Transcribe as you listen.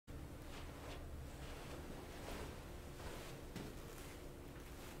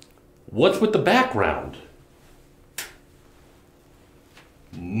What's with the background?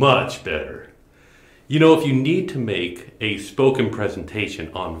 Much better. You know, if you need to make a spoken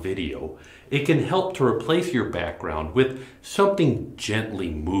presentation on video, it can help to replace your background with something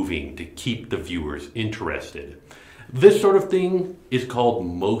gently moving to keep the viewers interested. This sort of thing is called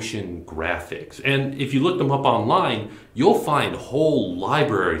motion graphics, and if you look them up online, you'll find whole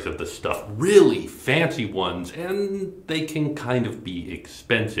libraries of the stuff, really fancy ones, and they can kind of be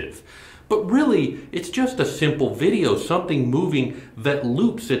expensive. But really, it's just a simple video, something moving that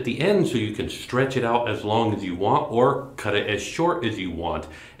loops at the end so you can stretch it out as long as you want or cut it as short as you want.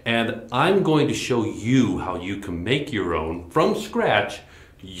 And I'm going to show you how you can make your own from scratch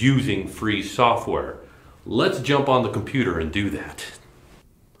using free software. Let's jump on the computer and do that.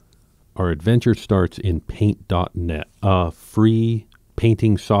 Our adventure starts in paint.net, a free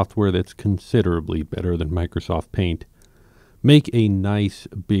painting software that's considerably better than Microsoft Paint. Make a nice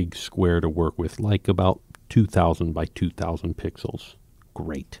big square to work with, like about 2000 by 2000 pixels.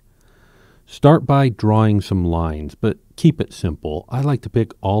 Great. Start by drawing some lines, but keep it simple. I like to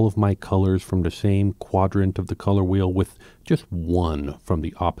pick all of my colors from the same quadrant of the color wheel with just one from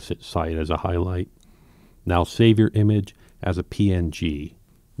the opposite side as a highlight. Now save your image as a PNG.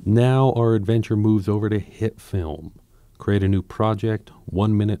 Now our adventure moves over to Hitfilm. Create a new project,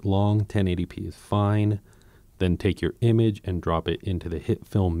 1 minute long, 1080p is fine. Then take your image and drop it into the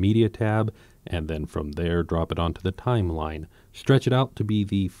Hitfilm Media tab, and then from there drop it onto the timeline. Stretch it out to be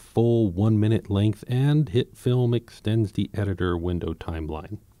the full 1 minute length, and Hitfilm extends the editor window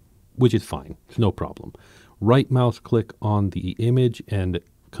timeline, which is fine, it's no problem. Right mouse click on the image and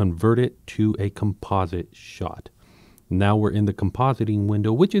convert it to a composite shot. Now we're in the compositing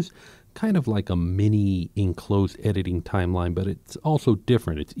window, which is kind of like a mini enclosed editing timeline, but it's also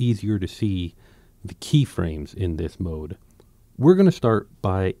different. It's easier to see the keyframes in this mode. We're going to start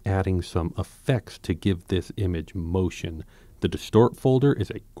by adding some effects to give this image motion. The distort folder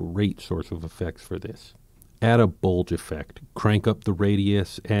is a great source of effects for this. Add a bulge effect, crank up the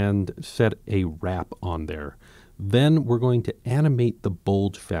radius, and set a wrap on there. Then we're going to animate the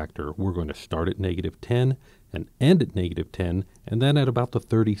bulge factor. We're going to start at -10 and end at -10, and then at about the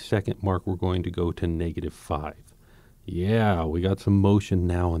 30-second mark we're going to go to -5. Yeah, we got some motion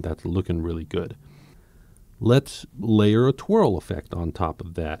now, and that's looking really good. Let's layer a twirl effect on top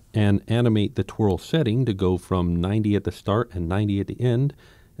of that and animate the twirl setting to go from 90 at the start and 90 at the end,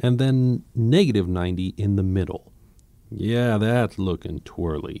 and then -90 in the middle. Yeah, that's looking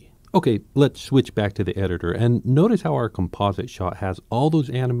twirly. Okay, let's switch back to the editor and notice how our composite shot has all those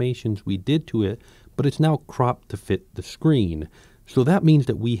animations we did to it, but it's now cropped to fit the screen. So that means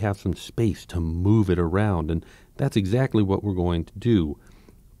that we have some space to move it around, and that's exactly what we're going to do.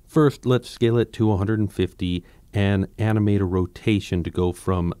 First, let's scale it to 150 and animate a rotation to go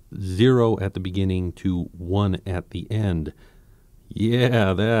from 0 at the beginning to 1 at the end.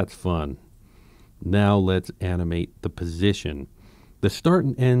 Yeah, that's fun. Now let's animate the position. The start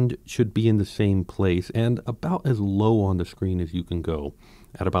and end should be in the same place and about as low on the screen as you can go.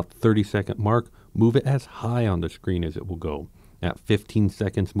 At about 30-second mark, move it as high on the screen as it will go. At 15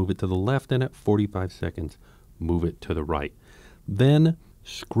 seconds, move it to the left, and at 45 seconds, move it to the right. Then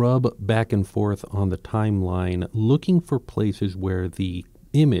scrub back and forth on the timeline, looking for places where the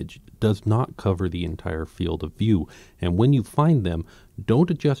image does not cover the entire field of view. And when you find them,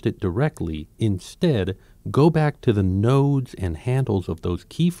 don't adjust it directly. Instead, go back to the nodes and handles of those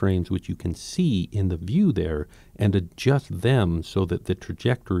keyframes which you can see in the view there and adjust them so that the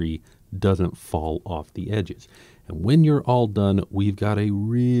trajectory doesn't fall off the edges. And when you're all done, we've got a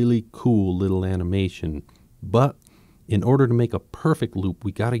really cool little animation. But in order to make a perfect loop,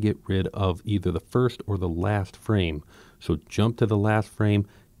 we got to get rid of either the first or the last frame. So jump to the last frame,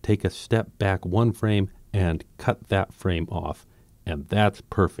 take a step back 1 frame, and cut that frame off. And that's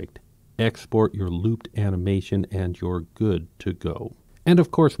perfect. Export your looped animation and you're good to go. And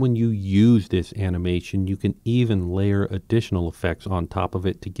of course, when you use this animation, you can even layer additional effects on top of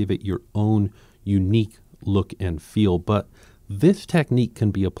it to give it your own unique look and feel. But this technique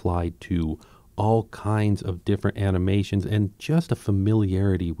can be applied to all kinds of different animations, and just a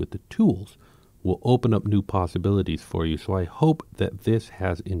familiarity with the tools will open up new possibilities for you. So I hope that this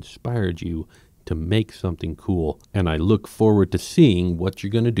has inspired you to make something cool, and I look forward to seeing what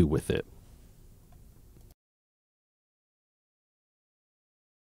you're going to do with it.